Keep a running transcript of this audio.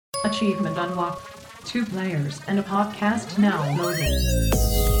Achievement unlocked. 2 players and a podcast now loading.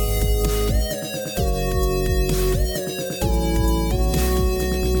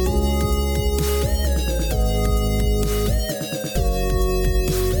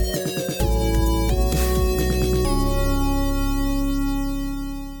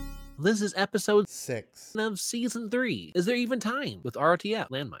 This is episode 6 of season 3. Is there even time with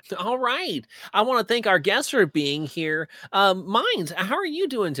ROTFLandmines? All right. I want to thank our guests for being here. Mines, how are you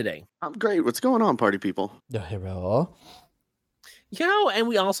doing today? I'm great. What's going on, party people? Hello. And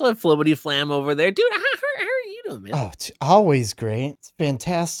we also have Flibbity Flam over there. Dude, how are you doing, man? Oh, it's always great. It's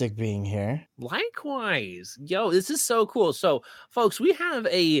fantastic being here. Likewise. This is so cool. So, folks, we have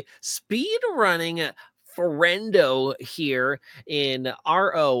a speed running friendo here in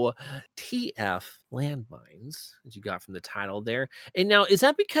ROTF Landmines, as you got from the title there. And now, is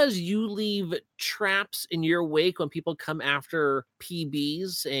that because you leave traps in your wake when people come after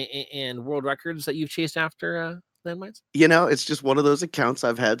PBs and world records that you've chased after, Landmines? You know, it's just one of those accounts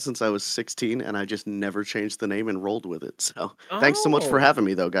I've had since I was 16, and I just never changed the name and rolled with it. So thanks so much for having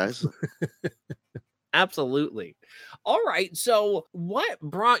me, though, guys. Absolutely. All right. So what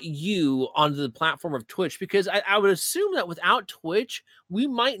brought you onto the platform of Twitch? Because I would assume that without Twitch, we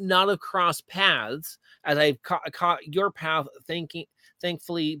might not have crossed paths as I've caught your path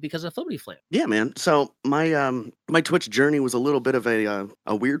thankfully, because of Flibbity Flam. Yeah, man. So my Twitch journey was a little bit of a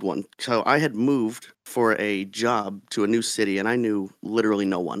weird one. So I had moved for a job to a new city, and I knew literally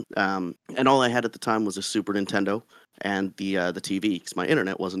no one. And all I had at the time was a Super Nintendo and the TV, because my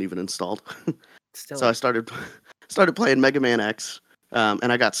internet wasn't even installed. So I started playing Mega Man X, and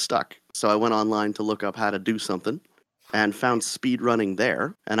I got stuck. So I went online to look up how to do something and found speedrunning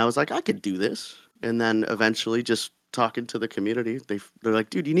there. And I was like, I could do this. And then eventually just talking to the community, they're like,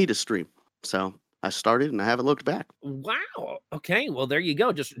 dude, you need to stream. So I started and I haven't looked back. Wow. Okay. Well, there you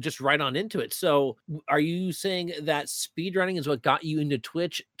go. Just right on into it. So are you saying that speedrunning is what got you into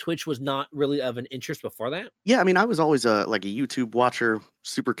Twitch? Twitch was not really of an interest before that? Yeah, I mean, I was always a YouTube watcher,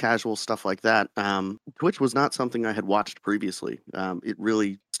 super casual, stuff like that. Twitch was not something I had watched previously. It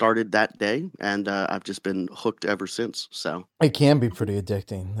really started that day, and I've just been hooked ever since. So It can be pretty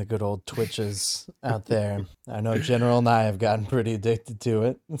addicting, the good old Twitches out there. I know General and I have gotten pretty addicted to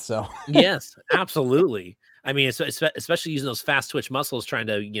it. So Yes, absolutely. I mean, especially using those fast twitch muscles, trying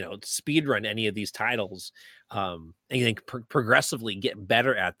to, speed run any of these titles, and then progressively get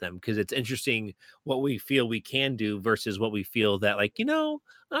better at them, because it's interesting what we feel we can do versus what we feel that, like,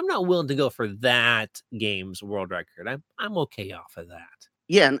 I'm not willing to go for that game's world record. I'm okay off of that.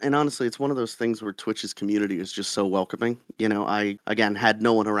 yeah, and honestly, it's one of those things where Twitch's community is just so welcoming. I again had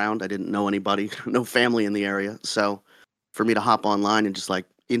no one around. I didn't know anybody, no family in the area. So for me to hop online and just like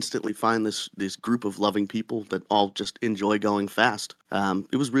instantly find this group of loving people that all just enjoy going fast,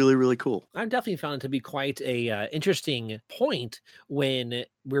 it was really, really cool. I've definitely found it to be quite a interesting point when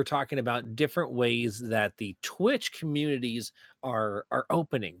we're talking about different ways that the Twitch communities are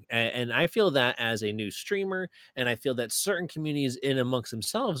opening. And I feel that as a new streamer, and I feel that certain communities in amongst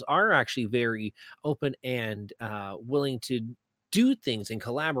themselves are actually very open and willing to do things in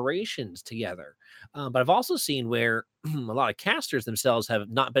collaborations together. But I've also seen where a lot of casters themselves have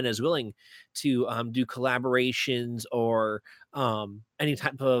not been as willing to do collaborations or any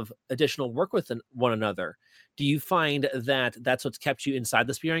type of additional work with one another. Do you find that that's what's kept you inside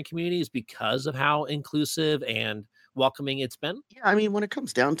the speedrunning communities because of how inclusive and welcoming it's been? Yeah, I mean, when it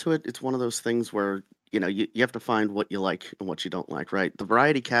comes down to it, it's one of those things where, you have to find what you like and what you don't like, right? The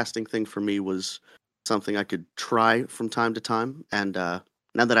variety casting thing for me was something I could try from time to time, and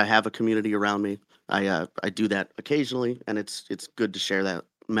now that I have a community around me, I do that occasionally, and it's good to share that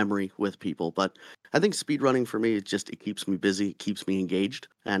memory with people. But I think speedrunning for me, it keeps me busy, it keeps me engaged,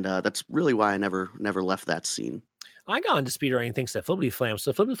 and that's really why I never left that scene. I got into speedrunning thanks to Flibbity Flam.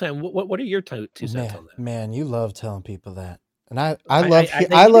 So Flibbity Flam, what are your two cents on that? Man, you love telling people that, and I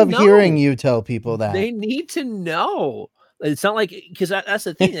I love hearing you tell people that. They need to know. It's not like, because that's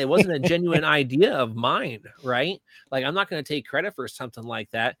the thing. It wasn't a genuine idea of mine, right? Like, I'm not going to take credit for something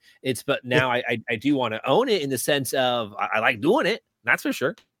like that. But now I do want to own it in the sense of I like doing it. That's for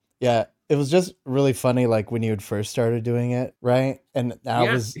sure. Yeah, it was just really funny, like when you had first started doing it, right? And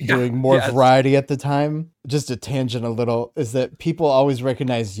I was doing more variety at the time. Just a tangent a little is that people always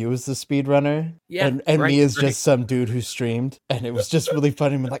recognize you as the speedrunner, and me as just some dude who streamed, and it was just really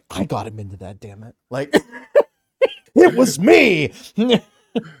funny. I'm like, I got him into that, damn it! Like. It was me.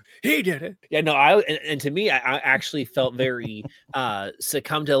 He did it. Yeah, no, and to me, I actually felt very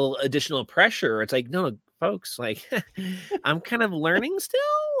succumbed to a little additional pressure. It's like, no, folks, like, I'm kind of learning still.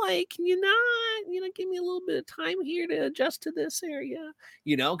 Like, can you not, give me a little bit of time here to adjust to this area?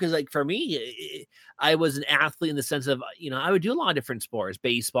 Because like for me, I was an athlete in the sense of, I would do a lot of different sports: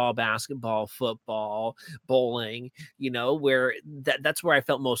 baseball, basketball, football, bowling, where that's where I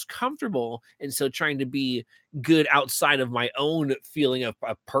felt most comfortable. And so trying to be good outside of my own feeling of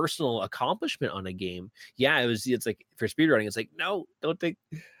a personal accomplishment on a game. Yeah, it's like for speedrunning, it's like, no, don't think.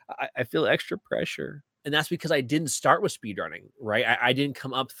 I feel extra pressure. And that's because I didn't start with speedrunning, right? I didn't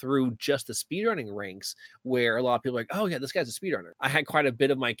come up through just the speedrunning ranks where a lot of people are like, oh yeah, this guy's a speedrunner. I had quite a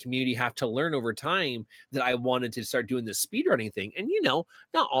bit of my community have to learn over time that I wanted to start doing this speedrunning thing. And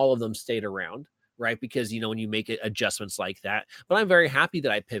not all of them stayed around, right? Because when you make adjustments like that. But I'm very happy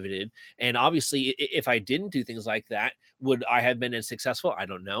that I pivoted. And obviously, if I didn't do things like that, would I have been as successful? I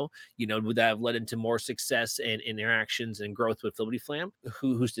don't know. Would that have led into more success and interactions and growth with ROTFLand?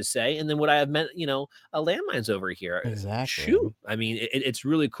 Who's to say? And then would I have met, a landmines over here? Exactly. Shoot. I mean, it's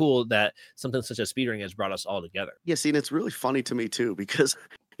really cool that something such as speedrunning has brought us all together. Yeah, see, and it's really funny to me too, because,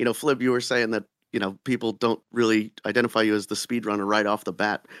 Flip, you were saying that, people don't really identify you as the speedrunner right off the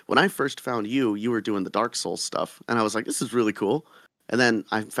bat. When I first found you, you were doing the Dark Souls stuff, and I was like, this is really cool. And then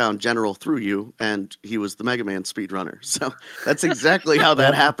I found General through you, and he was the Mega Man speedrunner. So that's exactly how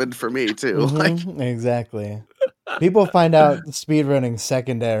that happened for me, too. Exactly. People find out speedrunning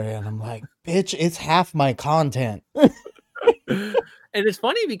secondary, and I'm like, bitch, it's half my content. And it's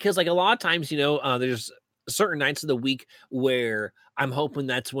funny because, like, a lot of times, there's certain nights of the week where I'm hoping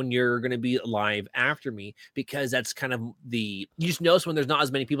that's when you're going to be live after me, because that's kind of you just notice when there's not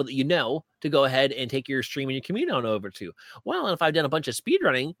as many people that to go ahead and take your stream and your community on over to. Well, and if I've done a bunch of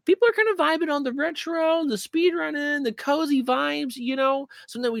speedrunning, people are kind of vibing on the retro, the speedrunning, the cozy vibes,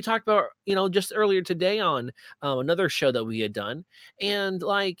 something we talked about, just earlier today on another show that we had done. And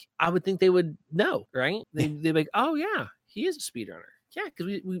like, I would think they would know, right? They'd be like, oh yeah, he is a speedrunner. Yeah,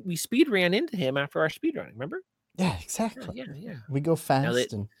 because we speed ran into him after our speed running, remember? Yeah, exactly. Yeah. We go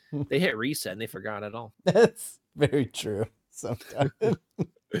fast and they hit reset and they forgot it all. That's very true. Sometimes.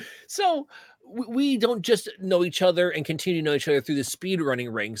 So we don't just know each other and continue to know each other through the speed running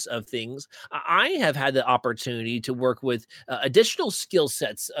ranks of things. I have had the opportunity to work with additional skill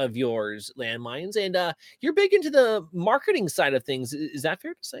sets of yours, Landmines, and you're big into the marketing side of things. Is that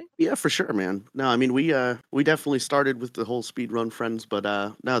fair to say? Yeah, for sure, man. No, I mean, we definitely started with the whole speed run friends, but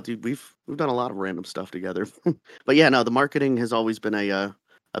no, dude, we've done a lot of random stuff together. But yeah, no, the marketing has always been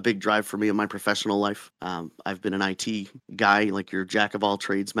a big drive for me in my professional life. I've been an IT guy, like your jack of all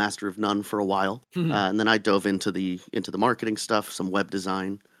trades, master of none, for a while, and then I dove into the marketing stuff, some web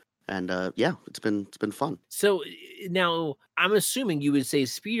design, and yeah, it's been fun. So now I'm assuming you would say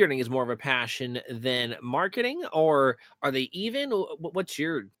speedrunning is more of a passion than marketing, or are they even? What's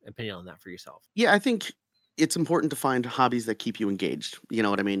your opinion on that for yourself? Yeah, I think it's important to find hobbies that keep you engaged. You know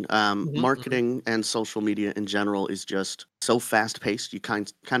what I mean? Marketing and social media in general is just so fast paced. You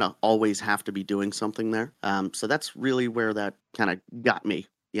kind of always have to be doing something there. So that's really where that kind of got me.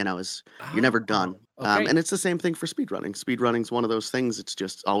 Is you're never done. Okay. And it's the same thing for speedrunning. Speedrunning's one of those things. It's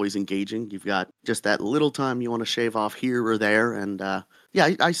just always engaging. You've got just that little time you want to shave off here or there, and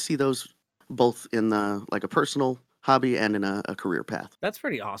yeah, I see those both in like a personal hobby and in a career path. That's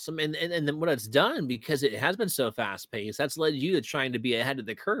pretty awesome. And then what it's done, because it has been so fast paced, that's led you to trying to be ahead of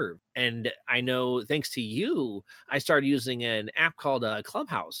the curve. And I know thanks to you, I started using an app called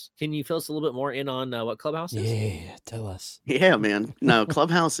Clubhouse. Can you fill us a little bit more in on what Clubhouse is? Yeah, tell us. Yeah, man. No,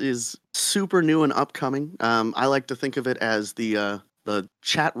 Clubhouse is super new and upcoming. I like to think of it as the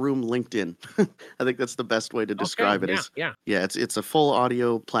chat room LinkedIn. I think that's the best way to describe it. Yeah. It's a full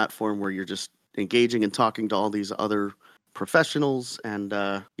audio platform where you're just engaging and talking to all these other professionals, and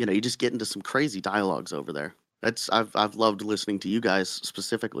you just get into some crazy dialogues over there. I've loved listening to you guys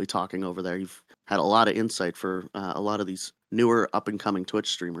specifically talking over there. You've had a lot of insight for a lot of these newer up and coming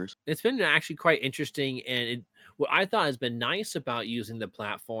Twitch streamers. It's been actually quite interesting, and what I thought has been nice about using the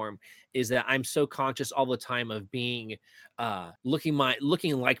platform is that I'm so conscious all the time of being looking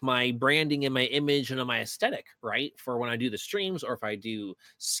like my branding and my image and my aesthetic, right? For when I do the streams, or if I do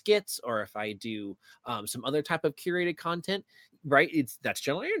skits, or if I do some other type of curated content, right? That's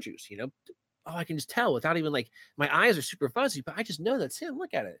General Aaron Juice, Oh, I can just tell without even, like, my eyes are super fuzzy, but I just know that's him.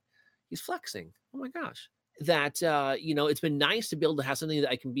 Look at it. He's flexing. Oh my gosh. That, it's been nice to be able to have something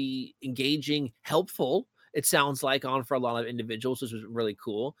that I can be engaging, helpful, it sounds like, on for a lot of individuals, which was really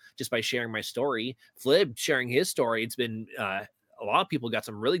cool, just by sharing my story. Flip sharing his story, it's been a a lot of people got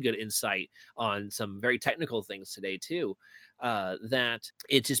some really good insight on some very technical things today too. That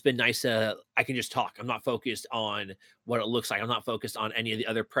it's just been nice. I can just talk. I'm not focused on what it looks like. I'm not focused on any of the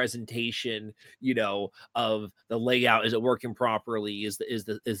other presentation, of the layout. Is it working properly? Is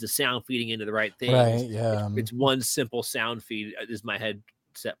the sound feeding into the right things? Right. Yeah. It's one simple sound feed. Is my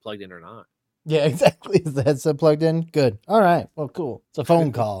headset plugged in or not? Yeah, exactly. Is the headset plugged in? Good. All right. Well, cool. It's a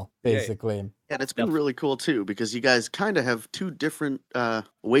phone call, basically. Yeah, and it's been really cool too, because you guys kind of have two different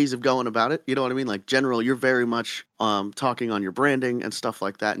ways of going about it. You know what I mean? Like General, you're very much talking on your branding and stuff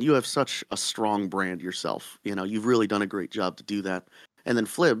like that, and you have such a strong brand yourself. You've really done a great job to do that. And then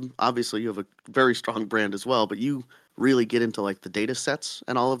Flib, obviously you have a very strong brand as well, but you really get into like the data sets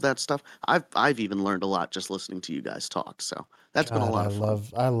and all of that stuff. I've even learned a lot just listening to you guys talk. So that's been a lot of fun.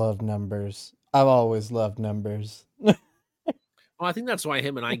 I love numbers. I've always loved numbers. Well, I think that's why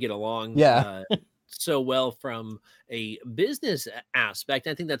him and I get along so well from a business aspect.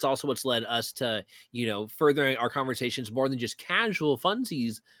 I think that's also what's led us to, furthering our conversations more than just casual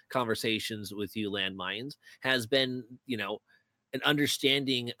funsies conversations with you, Landmines, has been, an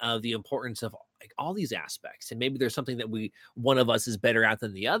understanding of the importance of like all these aspects. And maybe there's something that one of us is better at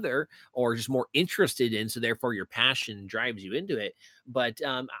than the other, or just more interested in. So therefore your passion drives you into it. But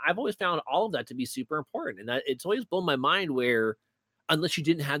I've always found all of that to be super important. And it's always blown my mind where, unless you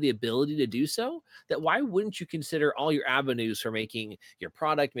didn't have the ability to do so, that why wouldn't you consider all your avenues for making your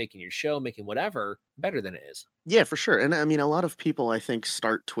product, making your show, making whatever better than it is? Yeah, for sure. And I mean, a lot of people, I think,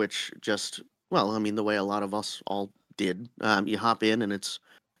 start Twitch the way a lot of us all did. You hop in and it's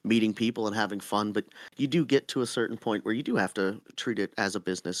meeting people and having fun, but you do get to a certain point where you do have to treat it as a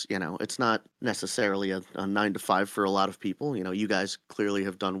business. It's not necessarily a 9 to 5 for a lot of people. You guys clearly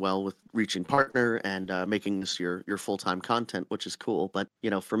have done well with reaching partner and making this your full-time content, which is cool. But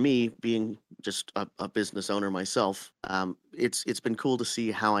for me, being just a business owner myself, it's been cool to see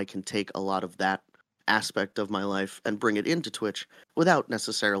how I can take a lot of that aspect of my life and bring it into Twitch without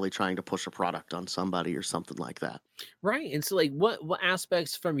necessarily trying to push a product on somebody or something like that. Right. And so like what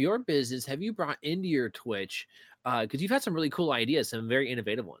aspects from your business have you brought into your Twitch? Because you've had some really cool ideas, some very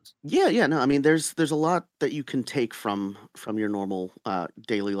innovative ones. Yeah. No, I mean, there's a lot that you can take from your normal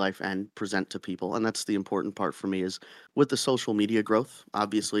daily life and present to people, and that's the important part for me. Is with the social media growth.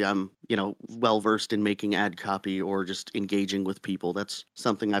 Obviously, I'm well versed in making ad copy or just engaging with people. That's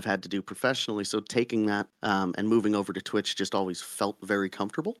something I've had to do professionally. So taking that and moving over to Twitch just always felt very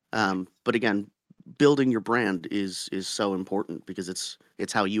comfortable. But again, building your brand is so important because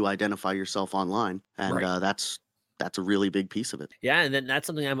it's how you identify yourself online, and that's a really big piece of it. Yeah, and then that's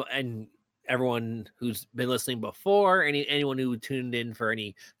something and everyone who's been listening before, anyone who tuned in for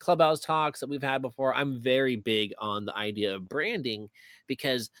any Clubhouse talks that we've had before, I'm very big on the idea of branding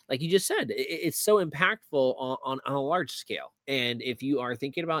because, like you just said, it's so impactful on a large scale. And if you are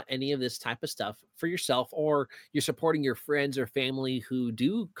thinking about any of this type of stuff for yourself, or you're supporting your friends or family who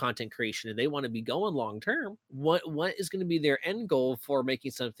do content creation and they want to be going long term, what is going to be their end goal for making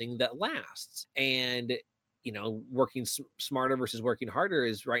something that lasts? And working smarter versus working harder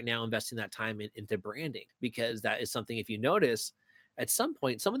is right now investing that time into branding, because that is something, if you notice, at some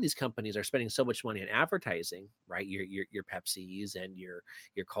point, some of these companies are spending so much money on advertising, right? Your Pepsis and your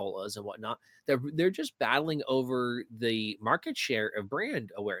colas and whatnot. They're just battling over the market share of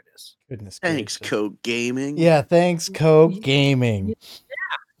brand awareness. Goodness Thanks, gracious. Coke Gaming. Yeah, thanks, Coke Gaming. Yeah.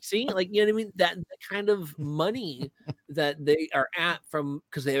 See, like, you know what I mean? That kind of money that they are at from,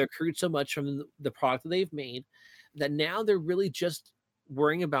 because they have accrued so much from the product that they've made, that now they're really just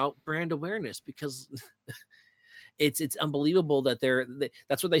worrying about brand awareness, because it's unbelievable that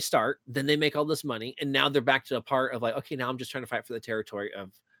that's where they start. Then they make all this money, and now they're back to a part of like, okay, now I'm just trying to fight for the territory of,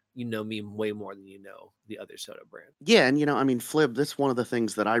 me way more than the other soda brand. Yeah, and I mean, Flib, that's one of the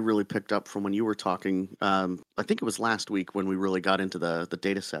things that I really picked up from when you were talking. I think it was last week when we really got into the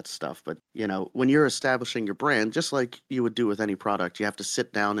data set stuff. But when you're establishing your brand, just like you would do with any product, you have to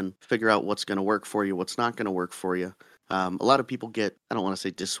sit down and figure out what's going to work for you, what's not going to work for you. A lot of people get, I don't want to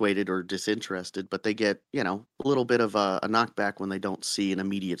say dissuaded or disinterested, but they get, a little bit of a knockback when they don't see an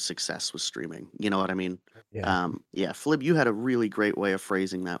immediate success with streaming. You know what I mean? Yeah. Flib, you had a really great way of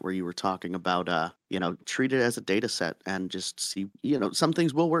phrasing that, where you were talking about, treat it as a data set and just see, some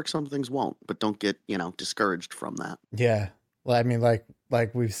things will work, some things won't, but don't get, discouraged from that. Yeah. Well, I mean, like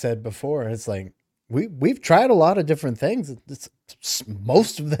we've said before, it's like, we've tried a lot of different things.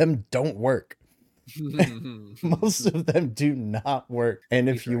 Most of them don't work. Most of them do not work. And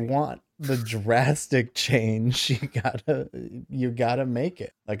if you want the drastic change, you gotta make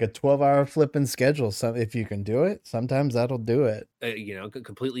it like a 12-hour flipping schedule. So if you can do it, sometimes that'll do it.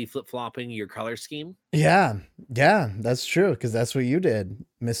 Completely flip-flopping your color scheme. Yeah, that's true, because that's what you did,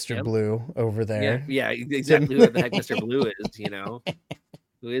 Mr. Blue over there. Yeah, exactly. Who the heck Mr. Blue is,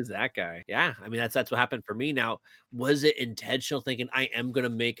 Who is that guy? Yeah, I mean that's what happened for me. Now, was it intentional thinking I am going to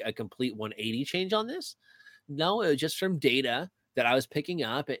make a complete 180 change on this? No, it was just from data that I was picking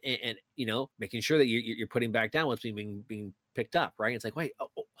up and making sure that you're putting back down what's being picked up, right? It's like, wait,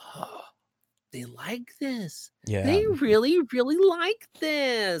 they like this. Yeah, they really, really like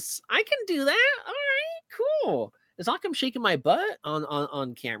this. I can do that. All right, cool. It's not like I'm shaking my butt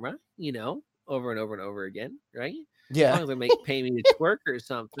on camera, over and over and over again, right? Yeah. As long as they pay me to twerk or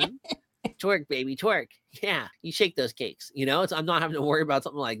something. Twerk, baby, twerk. Yeah, you shake those cakes. I'm not having to worry about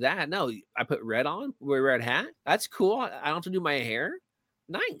something like that. No, I put red on, wear a red hat. That's cool. I don't have to do my hair.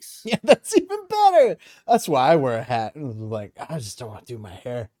 Nice. Yeah, that's even better. That's why I wear a hat. Like, I just don't want to do my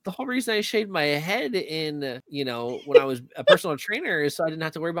hair. The whole reason I shaved my head when I was a personal trainer is so I didn't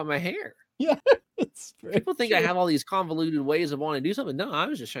have to worry about my hair. Yeah. People think I have all these convoluted ways of wanting to do something. No, I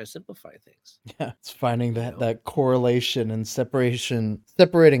was just trying to simplify things. Yeah, it's finding that correlation and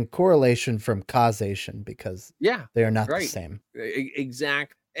separating correlation from causation, because they are not the same.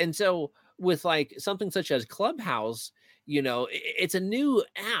 Exact. And so with like something such as Clubhouse, it's a new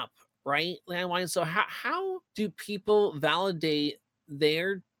app, right? Landmines. So how do people validate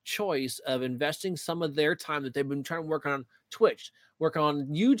their choice of investing some of their time that they've been trying to work on Twitch, work on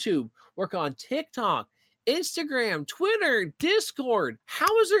YouTube, work on TikTok, Instagram, Twitter, Discord?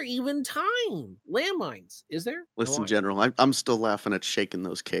 How is there even time? Landmines, is there? Listen, General, I'm still laughing at shaking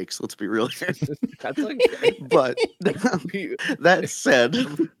those cakes. Let's be real here. That's okay. But that said,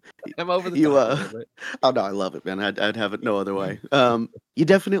 I'm over the top. Oh no, I love it, man. I'd have it no other way. You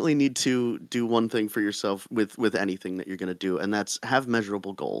definitely need to do one thing for yourself with anything that you're going to do, and that's have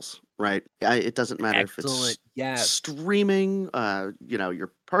measurable goals, right? It doesn't matter if it's streaming,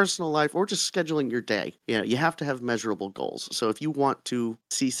 your personal life, or just scheduling your day. You have to have measurable goals. So if you want to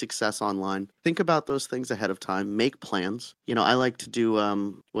see success online, think about those things ahead of time. Make plans. I like to do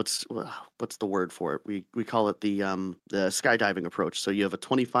what's the word for it? We call it the skydiving approach. So you have a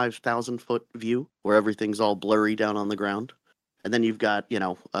 25,000-foot view where everything's all blurry down on the ground. And then you've got, a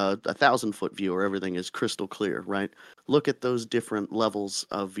 1,000-foot view where everything is crystal clear, right? Look at those different levels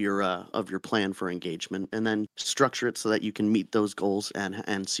of your plan for engagement, and then structure it so that you can meet those goals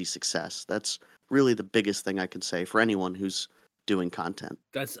and see success. That's really the biggest thing I could say for anyone who's doing content.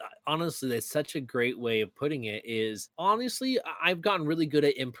 That's such a great way of putting it. Is honestly, I've gotten really good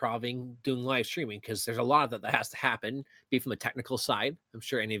at improving doing live streaming, because there's a lot of that has to happen, be from a technical side. I'm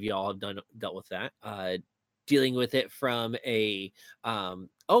sure any of y'all have dealt with that. Dealing with it from a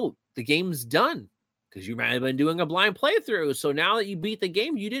the game's done, because you might have been doing a blind playthrough. So now that you beat the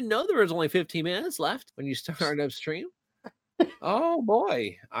game, you didn't know there was only 15 minutes left when you started up stream. Oh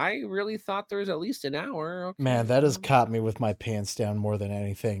boy, I really thought there was at least an hour. Okay. Man, that has caught me with my pants down more than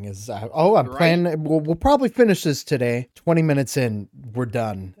anything. I'm planning. We'll probably finish this today. 20 minutes in, we're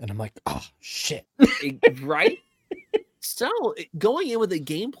done, and I'm like, oh shit, right? So going in with a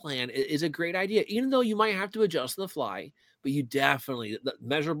game plan is a great idea, even though you might have to adjust on the fly. But you definitely,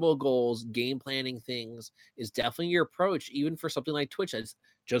 measurable goals, game planning things is definitely your approach, even for something like Twitch that's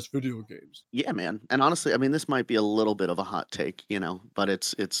just video games. Yeah, man. And honestly, I mean, this might be a little bit of a hot take, but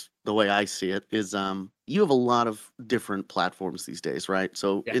it's the way I see it is you have a lot of different platforms these days, right?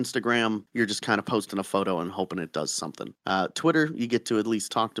 So Instagram, you're just kind of posting a photo and hoping it does something. Twitter, you get to at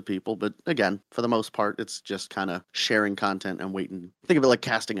least talk to people. But again, for the most part, it's just kind of sharing content and waiting. Think of it like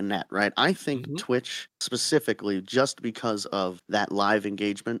casting a net, right? I think Twitch specifically, just because of that live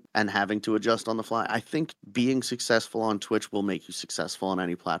engagement and having to adjust on the fly, I think being successful on Twitch will make you successful on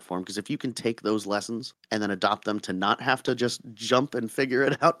any platform. Because if you can take those lessons and then adopt them to not have to just jump and figure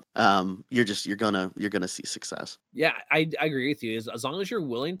it out, you're gonna see success. Yeah, I agree with you. As long as you're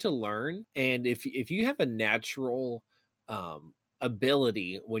willing to learn, and if you have a natural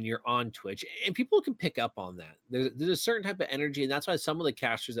ability when you're on Twitch, and people can pick up on that. There's a certain type of energy, and that's why some of the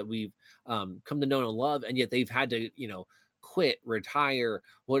casters that we've come to know and love, and yet they've had to quit, retire,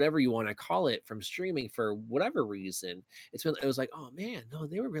 whatever you want to call it, from streaming for whatever reason. It was like, oh man, no,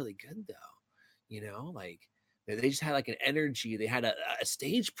 they were really good though. Like they just had like an energy. They had a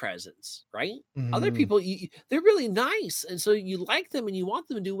stage presence, right? Other people, they're really nice, and so you like them and you want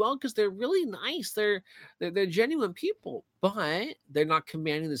them to do well because they're really nice. They're genuine people, but they're not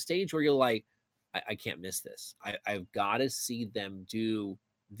commanding the stage where you're like, I can't miss this. I've got to see them do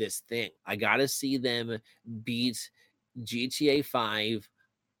this thing. I got to see them beat GTA 5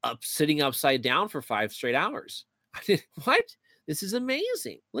 up sitting upside down for 5 straight hours. What? This is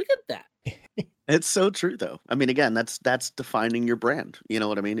amazing. Look at that. It's so true, though. I mean, again, that's defining your brand. You know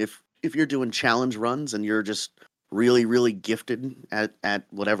what I mean? If you're doing challenge runs and you're just really, really gifted at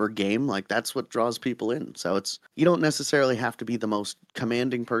whatever game, like that's what draws people in. So you don't necessarily have to be the most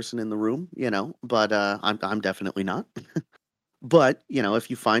commanding person in the room, but I'm definitely not. But, if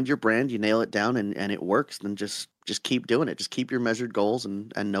you find your brand, you nail it down and it works, then just keep doing it. Just keep your measured goals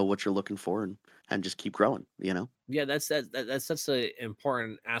and know what you're looking for and just keep growing, Yeah, that's such an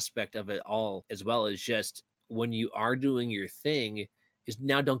important aspect of it all, as well as just when you are doing your thing, is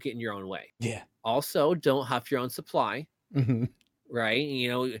now don't get in your own way. Yeah. Also, don't huff your own supply. Mm-hmm.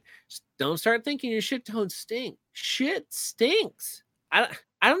 Right? Don't start thinking your shit don't stink. Shit stinks. I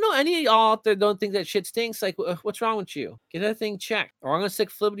don't know any of y'all out there don't think that shit stinks. Like, what's wrong with you? Get that thing checked, or I'm gonna stick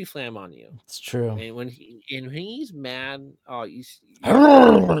Flippity Flam on you. It's true. And when he's mad, it's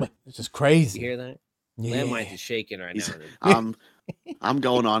just crazy. You hear that? Yeah. Landmines is shaking right now. I'm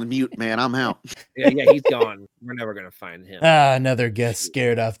going on mute, man. I'm out. Yeah, he's gone. We're never gonna find him. Another guest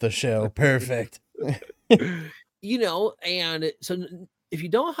scared off the show. Perfect. And so if you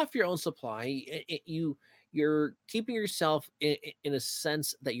don't have your own supply, you're keeping yourself in a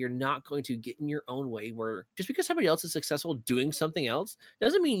sense that you're not going to get in your own way, where just because somebody else is successful doing something else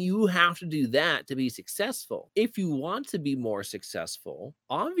doesn't mean you have to do that to be successful. If you want to be more successful,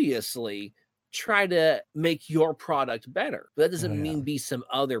 obviously try to make your product better, but that doesn't mean be some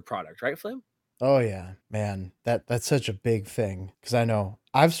other product, right, Flim? Oh yeah, man, that's such a big thing, because I know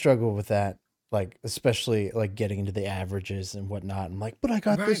I've struggled with that, like especially like getting into the averages and whatnot. I'm like, but I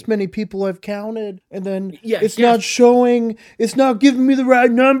got this many people I've counted, and then it's not showing, it's not giving me the right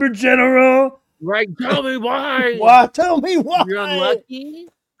number, General. Right? Tell me why. Why? Tell me why. You're unlucky.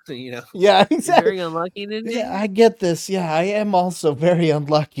 Yeah, exactly. Very unlucky today. Yeah, I get this. Yeah, I am also very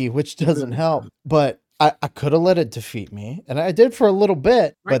unlucky, which doesn't help. But I could have let it defeat me, and I did for a little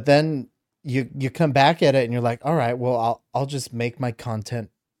bit. Right. But then you come back at it, and you're like, all right, well, I'll just make my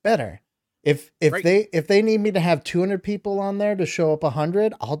content better. If they need me to have 200 people on there to show up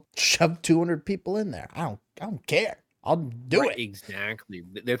 100, I'll shove 200 people in there. I don't care. I'll do it. Exactly.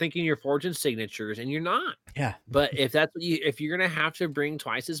 They're thinking you're forging signatures, and you're not. Yeah. But if that's what if you're gonna have to bring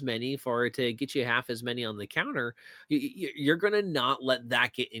twice as many for it to get you half as many on the counter, you're gonna not let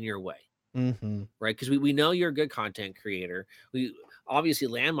that get in your way. Mm-hmm. Right? Because we know you're a good content creator. We obviously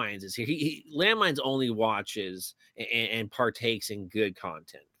Landmines is here. Landmines only watches and partakes in good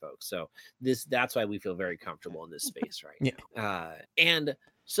content, folks. So that's why we feel very comfortable in this space, right? Yeah. And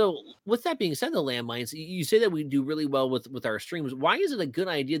so with that being said, the Landmines, you say that we do really well with our streams. Why is it a good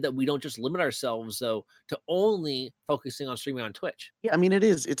idea that we don't just limit ourselves, though, to only focusing on streaming on Twitch? Yeah, I mean, it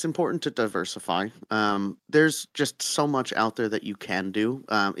is. It's important to diversify. There's just so much out there that you can do.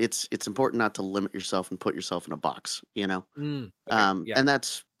 It's important not to limit yourself and put yourself in a box, Okay, and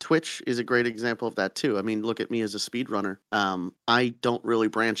that's Twitch is a great example of that too. I mean, look at me as a speedrunner. I don't really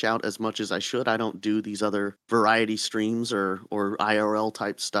branch out as much as I should. I don't do these other variety streams or IRL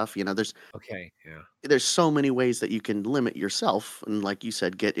type stuff. There's so many ways that you can limit yourself, and like you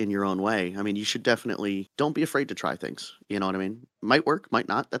said, get in your own way. I mean, you should definitely don't be afraid to try things. You know what I mean? Might work, might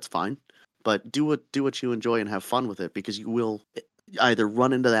not. That's fine. But do what you enjoy and have fun with it, because you will either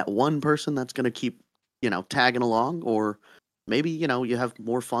run into that one person that's going to keep tagging along, or maybe you have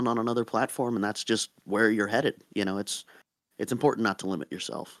more fun on another platform, and that's just where you're headed. It's important not to limit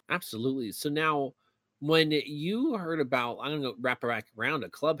yourself. Absolutely. So now, when you heard about, I'm going to wrap back around a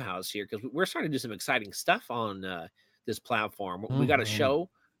Clubhouse here, because we're starting to do some exciting stuff on this platform. We got a show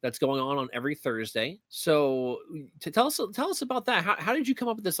that's going on every Thursday. So to tell us about that. How did you come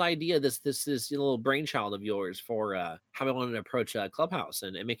up with this idea, this little brainchild of yours for how I wanted to approach Clubhouse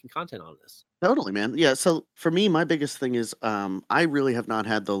and making content on this? Totally, man. Yeah. So for me, my biggest thing is I really have not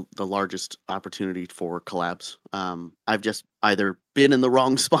had the largest opportunity for collabs. I've just either been in the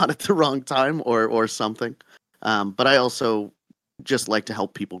wrong spot at the wrong time or something. But I also just like to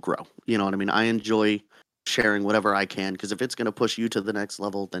help people grow. You know what I mean? I enjoy sharing whatever I can, because if it's going to push you to the next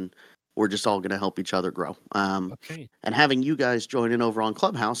level, then we're just all going to help each other grow. Okay. And having you guys join in over on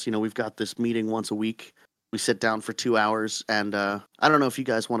Clubhouse, we've got this meeting once a week. We sit down for 2 hours, and I don't know if you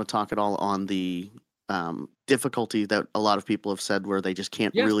guys want to talk at all on the difficulty that a lot of people have said where they just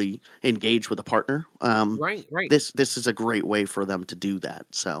can't really engage with a partner. Right. This is a great way for them to do that.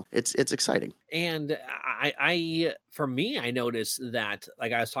 So it's exciting. And I for me, I noticed that,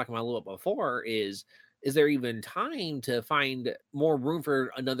 like I was talking about a little bit before, is there even time to find more room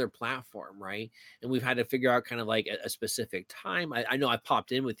for another platform, right? And we've had to figure out kind of like a specific time. I know I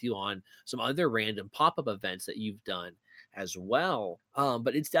popped in with you on some other random pop-up events that you've done. as well.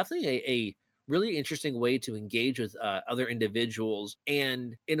 But it's definitely a really interesting way to engage with other individuals,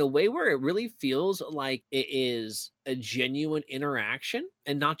 and in a way where it really feels like it is a genuine interaction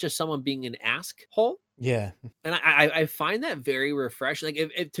and not just someone being an ask hole. Yeah. And I find that very refreshing.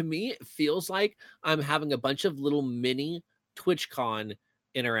 Like if to me, it feels like I'm having a bunch of little mini TwitchCon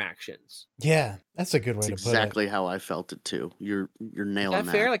interactions. Yeah, that's a good way That's to put it. exactly how I felt it too. You're Is nailing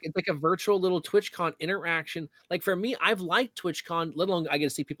that fair? that. Like it's like a virtual little TwitchCon interaction. Like for me, I've liked TwitchCon, let alone I get to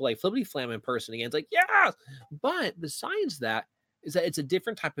see people like Flippity Flam in person again. It's like, yeah. But besides that, is that it's a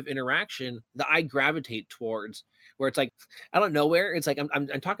different type of interaction that I gravitate towards, where it's like, I don't know where it's like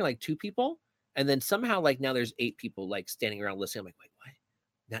I'm talking like 2 people, and then somehow like now there's 8 people like standing around listening. I'm like, wait,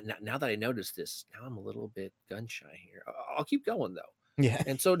 what? Now that I noticed this, now I'm a little bit gun shy here. I'll keep going though. Yeah.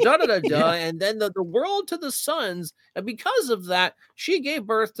 And so and then the world to the suns, and because of that, she gave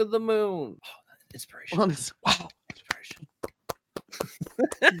birth to the moon. Oh, inspiration. Wow. Inspiration.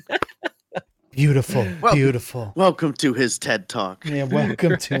 Beautiful. Beautiful. Welcome to his TED Talk. Yeah,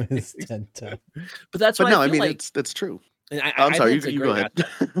 welcome to his TED Talk. But that's what no, I I feel mean like. that's true. I'm sorry, you go ahead.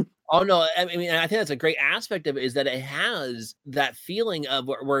 Oh no, I mean, I think that's a great aspect of it, is that it has that feeling of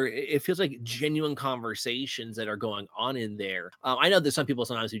where it feels like genuine conversations that are going on in there. I know there's some people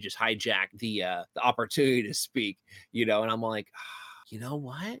sometimes who just hijack the opportunity to speak, and I'm like, you know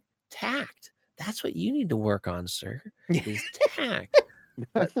what? Tact. That's what you need to work on, sir. Is tact.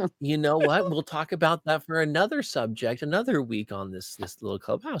 But you know what? We'll talk about that for another subject, another week on this little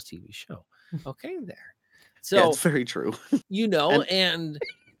Clubhouse TV show. Okay, there. So yeah, it's very true. And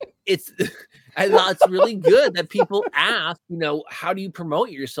it's I thought it's really good that people ask, how do you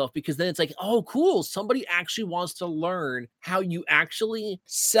promote yourself? Because then it's like, oh, cool. Somebody actually wants to learn how you actually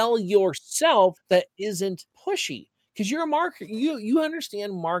sell yourself that isn't pushy. Because you're a marketer, you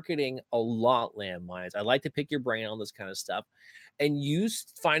understand marketing a lot, Landmines. I like to pick your brain on this kind of stuff. And you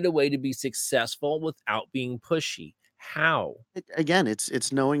find a way to be successful without being pushy. How? Again,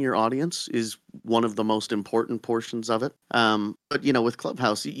 it's knowing your audience is one of the most important portions of it. But with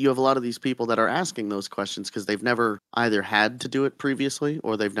Clubhouse, you have a lot of these people that are asking those questions because they've never either had to do it previously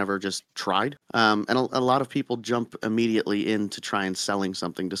or they've never just tried. And a lot of people jump immediately into try and selling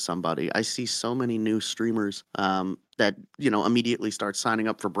something to somebody. I see so many new streamers that immediately start signing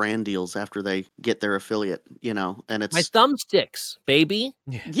up for brand deals after they get their affiliate. And it's my thumbsticks, baby.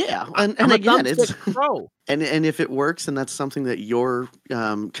 Yeah, and I'm again, it's pro. And if it works and that's something that your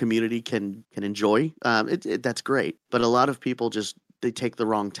community can enjoy, that's great. But a lot of people they take the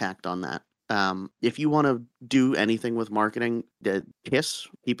wrong tact on that. If you want to do anything with marketing,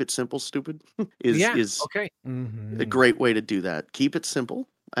 keep it simple, stupid is okay. A great way to do that. Keep it simple.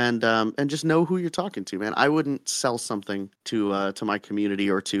 And just know who you're talking to, man. I wouldn't sell something to my community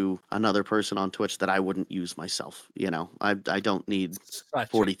or to another person on Twitch that I wouldn't use myself. I don't need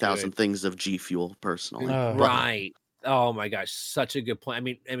 40,000 things of G Fuel personally. Right. Oh my gosh, such a good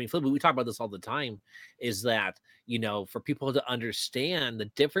point. I mean, Flip, we talk about this all the time. Is that for people to understand the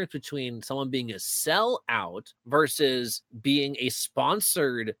difference between someone being a sellout versus being a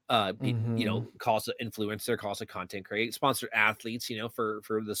sponsored, calls an influencer, calls a content creator, sponsored athletes,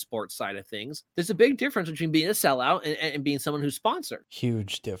 for the sports side of things. There's a big difference between being a sellout and being someone who's sponsored.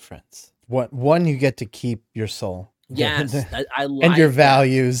 Huge difference. One, you get to keep your soul. Yes, I like and your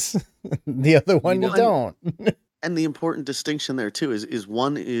values. The other one you don't. And the important distinction there too is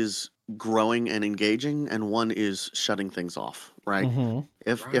one is growing and engaging, and one is shutting things off. Right? Mm-hmm.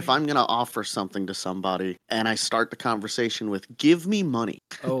 If I'm gonna offer something to somebody and I start the conversation with "Give me money,"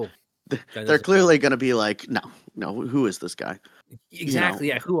 they're clearly gonna be like, "No, who is this guy?" Exactly.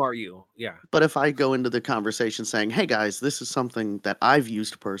 Yeah. Who are you? Yeah. But if I go into the conversation saying, "Hey guys, this is something that I've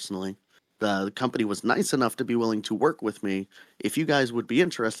used personally. The company was nice enough to be willing to work with me. If you guys would be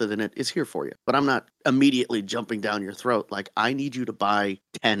interested in it, it's here for you." But I'm not immediately jumping down your throat like, I need you to buy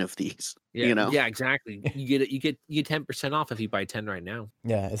 10 of these. Yeah, yeah, exactly. You get 10% off if you buy 10 right now.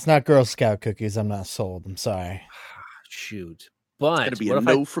 Yeah, it's not Girl Scout cookies. I'm not sold. I'm sorry. Shoot. But it's gonna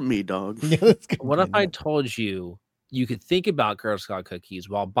be a no from me, dog. What if I told you could think about Girl Scout cookies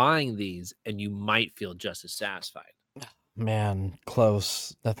while buying these and you might feel just as satisfied? Man,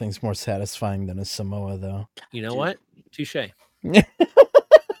 close. Nothing's more satisfying than a Samoa, though. You know what? Touche.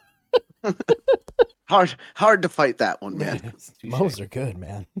 Hard to fight that one, man. Samoas are good,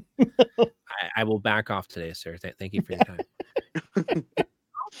 man. I will back off today, sir. Thank you for your time.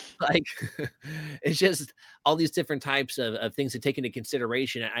 like it's just all these different types of things to take into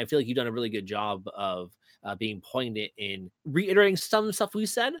consideration. I feel like you've done a really good job of being poignant in reiterating some stuff we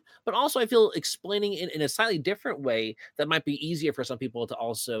said, but also I feel explaining in a slightly different way that might be easier for some people to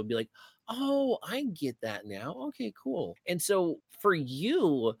also be like, oh, I get that now. Okay, cool. And so for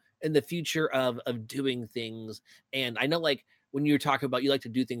you in the future of doing things, and I know like when you're talking about you like to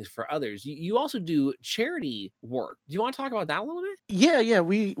do things for others, you also do charity work. Do you want to talk about that a little bit? Yeah.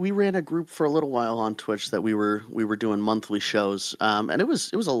 We ran a group for a little while on Twitch that we were doing monthly shows, and it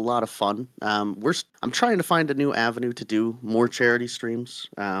was a lot of fun. I'm trying to find a new avenue to do more charity streams.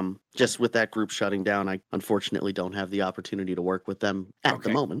 Just with that group shutting down, I unfortunately don't have the opportunity to work with them at the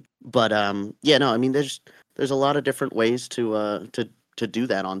moment. But yeah, no, I mean, there's a lot of different ways to do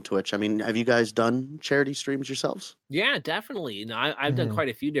that on Twitch. I mean, have you guys done charity streams yourselves? Yeah, definitely. I've done Mhm. quite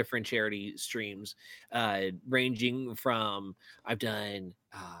a few different charity streams, ranging from I've done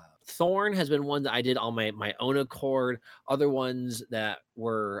Thorn has been one that I did on my own accord. Other ones that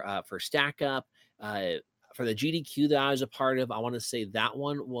were for Stack Up, uh, for the GDQ that I was a part of. I want to say that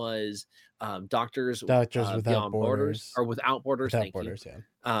one was Doctors Doctors Without Beyond Borders Borders. or Without Borders. Without Thank you. Borders,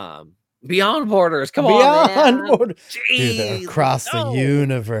 yeah. Beyond Borders. Come on, Beyond man. Borders. Dude, they're Jeez, across the no.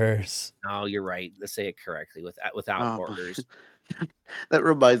 universe. Oh, you're right. Let's say it correctly. Without Oh, Borders. that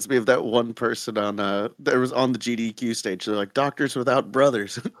reminds me of that one person on that was on the GDQ stage. They're like Doctors Without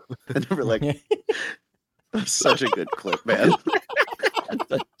Brothers, and they were like, "That's such a good clip, man." That's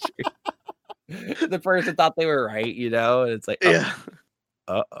so true. The person thought they were right, you know, and it's like, oh, Yeah.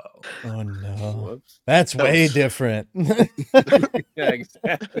 uh-oh. Oh no. Whoops. That's That way was- different. Yeah,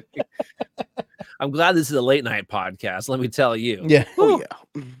 exactly. I'm glad this is a late night podcast, let me tell you. Yeah. Oh Whew.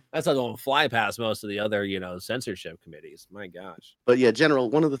 yeah. That's not going to fly past most of the other, censorship committees. My gosh. But yeah, General,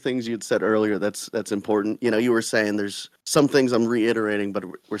 one of the things you'd said earlier that's important. You were saying there's some things I'm reiterating, but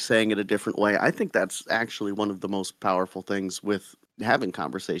we're saying it a different way. I think that's actually one of the most powerful things with having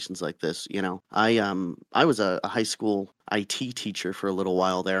conversations like this. I was a high school IT teacher for a little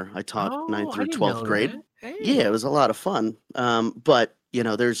while there. I taught Oh, 9th I through didn't 12th know grade. that. Hey. Yeah, it was a lot of fun. But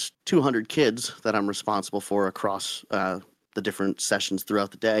there's 200 kids that I'm responsible for across the different sessions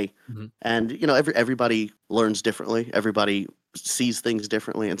throughout the day. Mhm. And everybody learns differently. Everybody sees things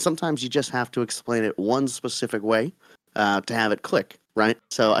differently, and sometimes you just have to explain it one specific way to have it click, right?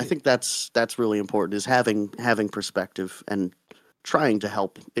 So I think that's really important, is having perspective and trying to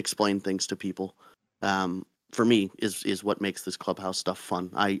help explain things to people. For me, is what makes this Clubhouse stuff fun.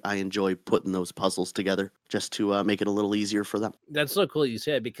 I enjoy putting those puzzles together just to make it a little easier for them. That's so cool you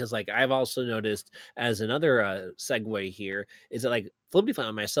said, because like I've also noticed as another segue here is that like Flippy Flan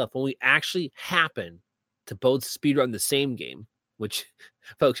and myself, when we actually happen to both speedrun the same game, which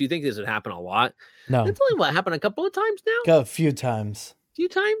folks, you think this would happen a lot. No. That's only what happened a couple of times now. A few times. Few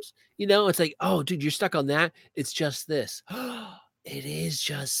times. It's like, oh dude, you're stuck on that. It's just this. It is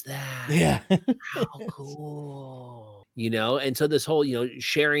just that. Yeah. How cool. And so this whole,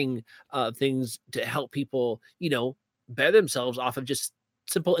 sharing things to help people, better themselves off of just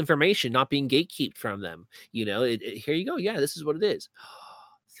simple information, not being gatekeeped from them. Here you go. Yeah, this is what it is.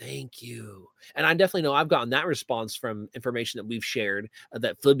 Thank you. And I definitely know I've gotten that response from information that we've shared,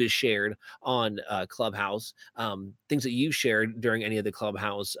 that Flib has shared on Clubhouse, things that you've shared during any of the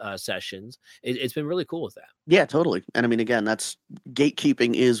Clubhouse sessions. It's been really cool with that. Yeah, totally. And I mean, again, that's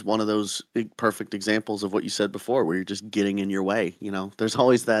gatekeeping is one of those perfect examples of what you said before, where you're just getting in your way. There's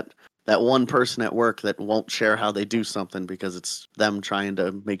always that one person at work that won't share how they do something because it's them trying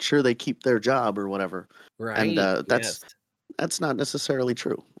to make sure they keep their job or whatever. Right. And that's not necessarily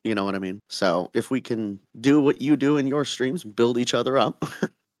true. You know what I mean? So if we can do what you do in your streams, build each other up,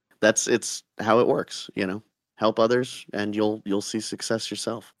 it's how it works, help others and you'll see success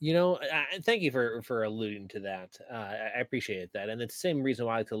yourself. Thank you for alluding to that. I appreciate that, and it's the same reason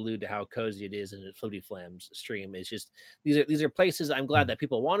why I like to allude to how cozy it is in Floaty Flam's stream. Is just these are places I'm glad that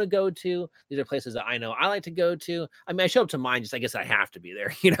people want to go to. These are places that I know I like to go to. I mean, I show up to mine just I guess I have to be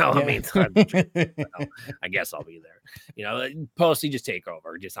there. I mean, so I guess I'll be there. Posty just take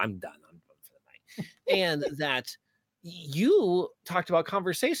over. I'm done. I'm done for the night. And that. You talked about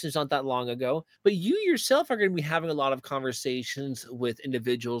conversations not that long ago, but you yourself are going to be having a lot of conversations with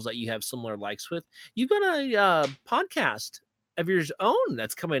individuals that you have similar likes with. You've got a podcast of your own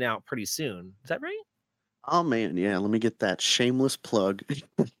that's coming out pretty soon. Is that right? Oh man, yeah. Let me get that shameless plug.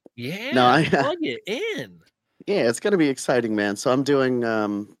 Yeah, plug it in. Yeah, it's going to be exciting, man. So I'm doing,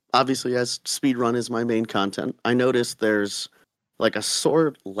 obviously, as speedrun is my main content. I noticed there's like a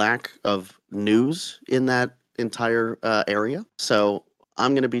sort lack of news in that entire area. So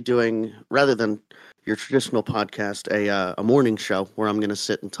I'm going to be doing, rather than your traditional podcast, a morning show where I'm going to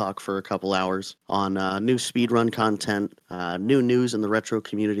sit and talk for a couple hours on new speedrun content, new news in the retro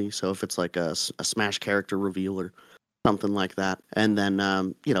community. So if it's like a Smash character reveal or something like that, and then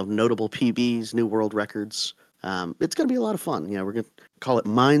notable PBs, new world records. It's going to be a lot of fun. Yeah, we're going to call it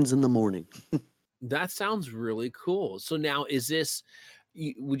Mines in the Morning. That sounds really cool. So now, is this,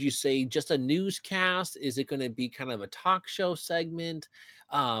 would you say, just a newscast? Is it going to be kind of a talk show segment?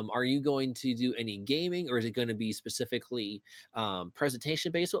 Are you going to do any gaming, or is it going to be specifically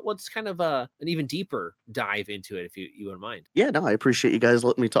presentation based? What's kind of an even deeper dive into it, if you wouldn't mind? Yeah, no, I appreciate you guys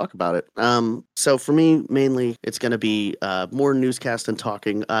letting me talk about it. So for me, mainly, it's going to be more newscast and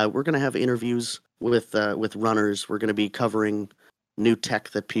talking. We're going to have interviews with runners. We're going to be covering new tech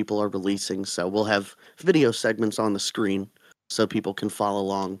that people are releasing. So we'll have video segments on the screen so people can follow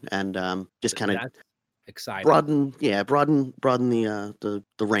along and just kind of exciting. broaden the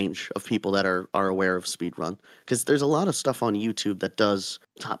range of people that are aware of speedrun, because there's a lot of stuff on YouTube that does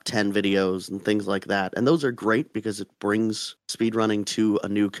top 10 videos and things like that, and those are great because it brings speedrunning to a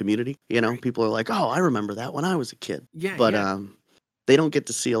new community. People are like, oh, I remember that when I was a kid. But they don't get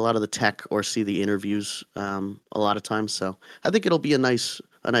to see a lot of the tech or see the interviews a lot of times. So I think it'll be a nice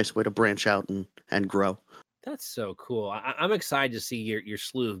way to branch out and grow. That's so cool. I'm excited to see your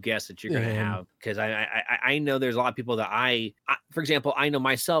slew of guests that you're going to have, because I know there's a lot of people that for example, I know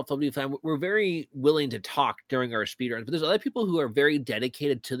myself, we're very willing to talk during our speedruns, but there's other people who are very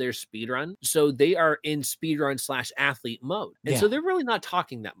dedicated to their speedrun. So they are in speedrun/athlete mode. And so they're really not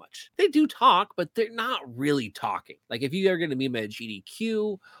talking that much. They do talk, but they're not really talking. Like if you are going to meet them at a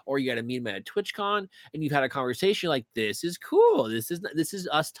GDQ, or you got to meet them at a TwitchCon, and you've had a conversation like, this is cool. This is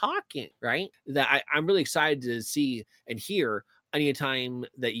us talking, right? That I'm really excited to see and hear anytime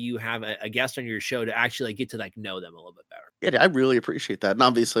that you have a guest on your show, to actually get to know them a little bit better. Yeah, I really appreciate that. And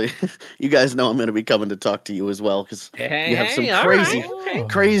obviously, you guys know I'm going to be coming to talk to you as well, because you have some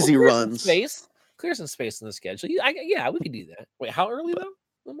crazy runs. Clear some space in the schedule. Yeah, we could do that. Wait, how early though? In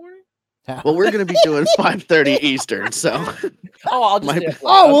the morning? Well, we're going to be doing 5:30 Eastern, so.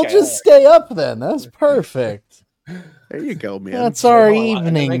 We'll just stay up then. That's perfect. There you go, man. That's our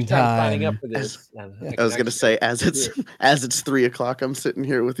evening time. Up for this. I was gonna say, as it's 3:00, I'm sitting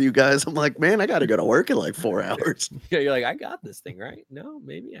here with you guys. I'm like, man, I got to go to work in like 4 hours. Yeah, you're like, I got this thing, right? No,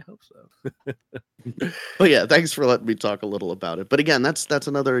 maybe, I hope so. But yeah, thanks for letting me talk a little about it. But again, that's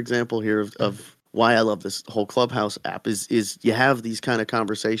another example here of why I love this whole Clubhouse app is you have these kind of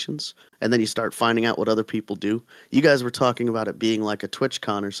conversations, and then you start finding out what other people do. You guys were talking about it being like a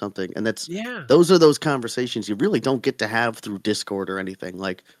TwitchCon or something, and those are those conversations you really don't get to have through Discord or anything.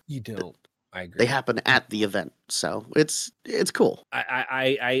 Like, you don't. I agree. They happen at the event, so it's cool.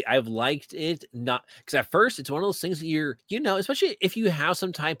 I've liked it, not because at first it's one of those things that especially if you have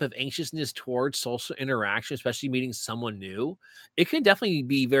some type of anxiousness towards social interaction, especially meeting someone new, it can definitely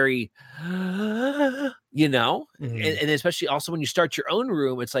be very, and especially also when you start your own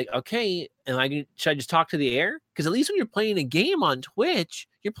room, it's like, okay, should I just talk to the air? Because at least when you're playing a game on Twitch,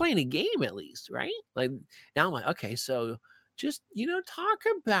 you're playing a game at least, right? Like now I'm like, okay, so just talk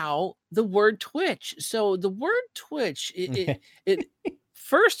about the word Twitch. So the word Twitch, it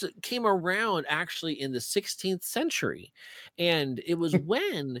first came around actually in the 16th century, and it was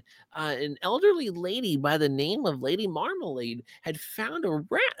when an elderly lady by the name of Lady Marmalade had found a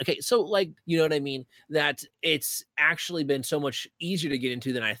rat. Okay, so you know what I mean, that it's actually been so much easier to get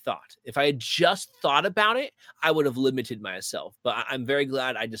into than I thought. If I had just thought about it, I would have limited myself, but I'm very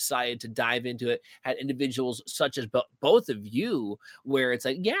glad I decided to dive into it. Had individuals such as both of you, where it's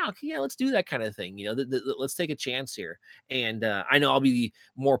like, let's do that kind of thing. Let's take a chance here. And I know I'll be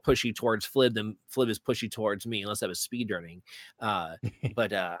more pushy towards Flib than Flib is pushy towards me, unless that was speedrunning.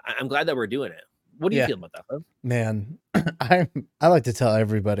 But I'm glad that we're doing it. What do you feel about that, Flib? Man, I like to tell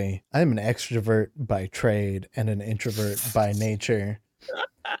everybody I'm an extrovert by trade and an introvert by nature.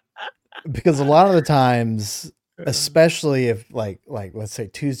 Because a lot of the times, especially if like let's say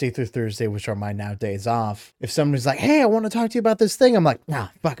Tuesday through Thursday, which are my now days off, if somebody's like, hey, I want to talk to you about this thing, I'm like, nah,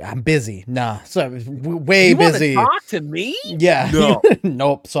 fuck, I'm busy. Nah, so way busy. Talk to me? Yeah. No.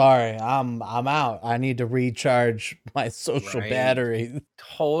 Nope, sorry. I'm out. I need to recharge my social battery.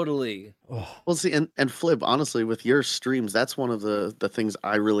 Totally. Well, see, and Flib, honestly, with your streams, that's one of the things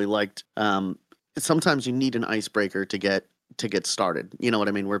I really liked. Sometimes you need an icebreaker to get started. You know what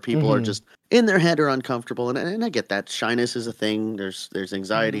I mean? Where people are just in their head or uncomfortable. And I get that. Shyness is a thing. There's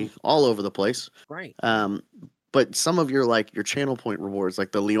anxiety all over the place. Right. But some of your channel point rewards,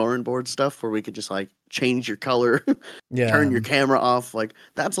 like the Leorin board stuff, where we could just change your color, turn your camera off.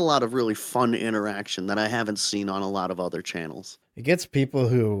 That's a lot of really fun interaction that I haven't seen on a lot of other channels. It gets people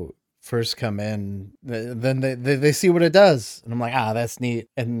who first come in, then they see what it does, and I'm like, that's neat,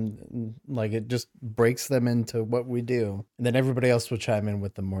 and like it just breaks them into what we do, and then everybody else will chime in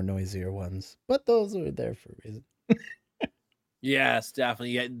with the more noisier ones, but those are there for a reason. Yes,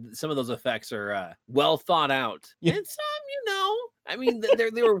 definitely. Yeah, some of those effects are well thought out, and some, I mean,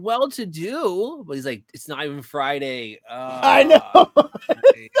 they were well to do, but he's like, it's not even Friday. I know. It's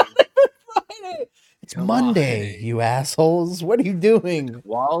not even Friday. It's Monday, you assholes. What are you doing?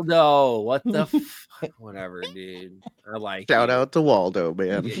 Waldo, what the whatever, dude. I like Shout out to Waldo,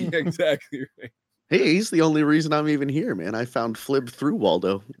 man. Yeah, exactly right. Hey, he's the only reason I'm even here, man. I found Flib through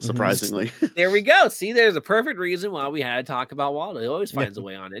Waldo, surprisingly. There we go. See, there's a perfect reason why we had to talk about Waldo. He always finds a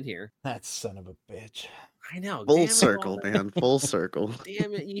way on in here. That son of a bitch. I know. Full circle, man. Full circle.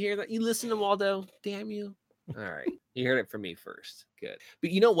 Damn it. You hear that? You listen to Waldo? Damn you. All right. You heard it from me first. Good.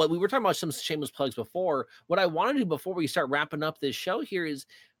 But you know what? We were talking about some shameless plugs before. What I want to do before we start wrapping up this show here is,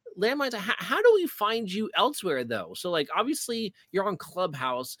 Landmines, how do we find you elsewhere though? So like obviously you're on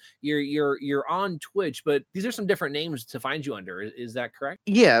Clubhouse, you're on Twitch, but these are some different names to find you under. Is that correct?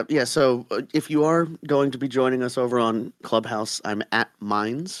 Yeah. So if you are going to be joining us over on Clubhouse, I'm at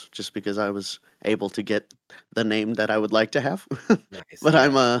Mines, just because I was able to get the name that I would like to have. Nice. But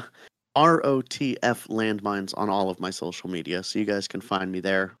I'm ROTFLandmines on all of my social media, so you guys can find me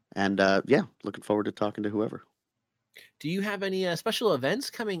there. And looking forward to talking to whoever. Do you have any special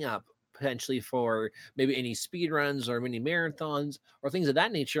events coming up potentially for maybe any speed runs or mini marathons or things of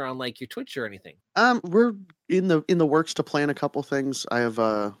that nature on like your Twitch or anything? We're in the works to plan a couple things. I have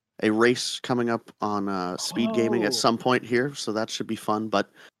a race coming up on speed gaming at some point here, so that should be fun. But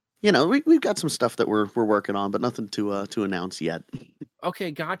we've got some stuff that we're working on, but nothing to announce yet.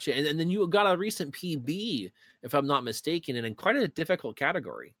 Okay, gotcha. And then you got a recent PB, if I'm not mistaken, and in quite a difficult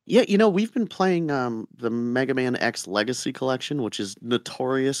category. Yeah, we've been playing the Mega Man X Legacy Collection, which is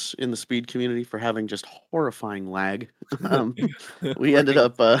notorious in the speed community for having just horrifying lag. We ended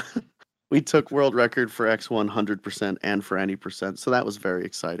up we took world record for X 100% and for any percent, so that was very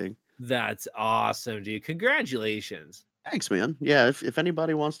exciting. That's awesome, dude. Congratulations. Thanks, man. Yeah, if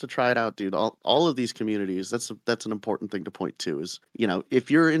anybody wants to try it out, dude, all of these communities, that's an important thing to point to is, if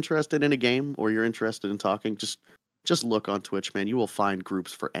you're interested in a game or you're interested in talking, just look on Twitch, man. You will find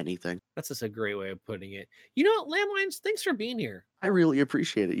groups for anything. That's just a great way of putting it. Landmines, thanks for being here. I really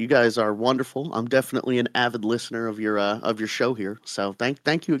appreciate it. You guys are wonderful. I'm definitely an avid listener of your show here. So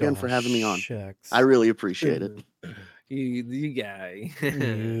thank you again for having me on. Shucks. I really appreciate it. You guy.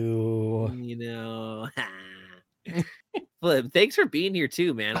 You. Flip, thanks for being here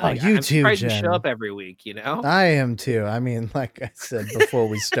too, man. I'm too, surprised Jen. You show up every week, I am too. I mean, like I said before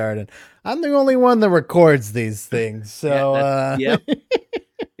we started, I'm the only one that records these things. So yep.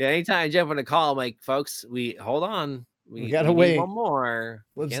 Yeah, anytime I jump on a call, I'm like, folks, hold on. We gotta wait. One more.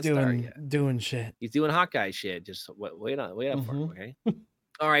 Let's doing shit. He's doing hot guy shit. Just wait up for him, okay?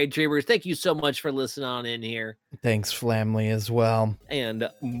 All right, Dreamers, thank you so much for listening on in here. Thanks, Flamley, as well. And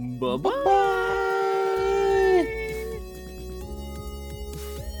bye-bye.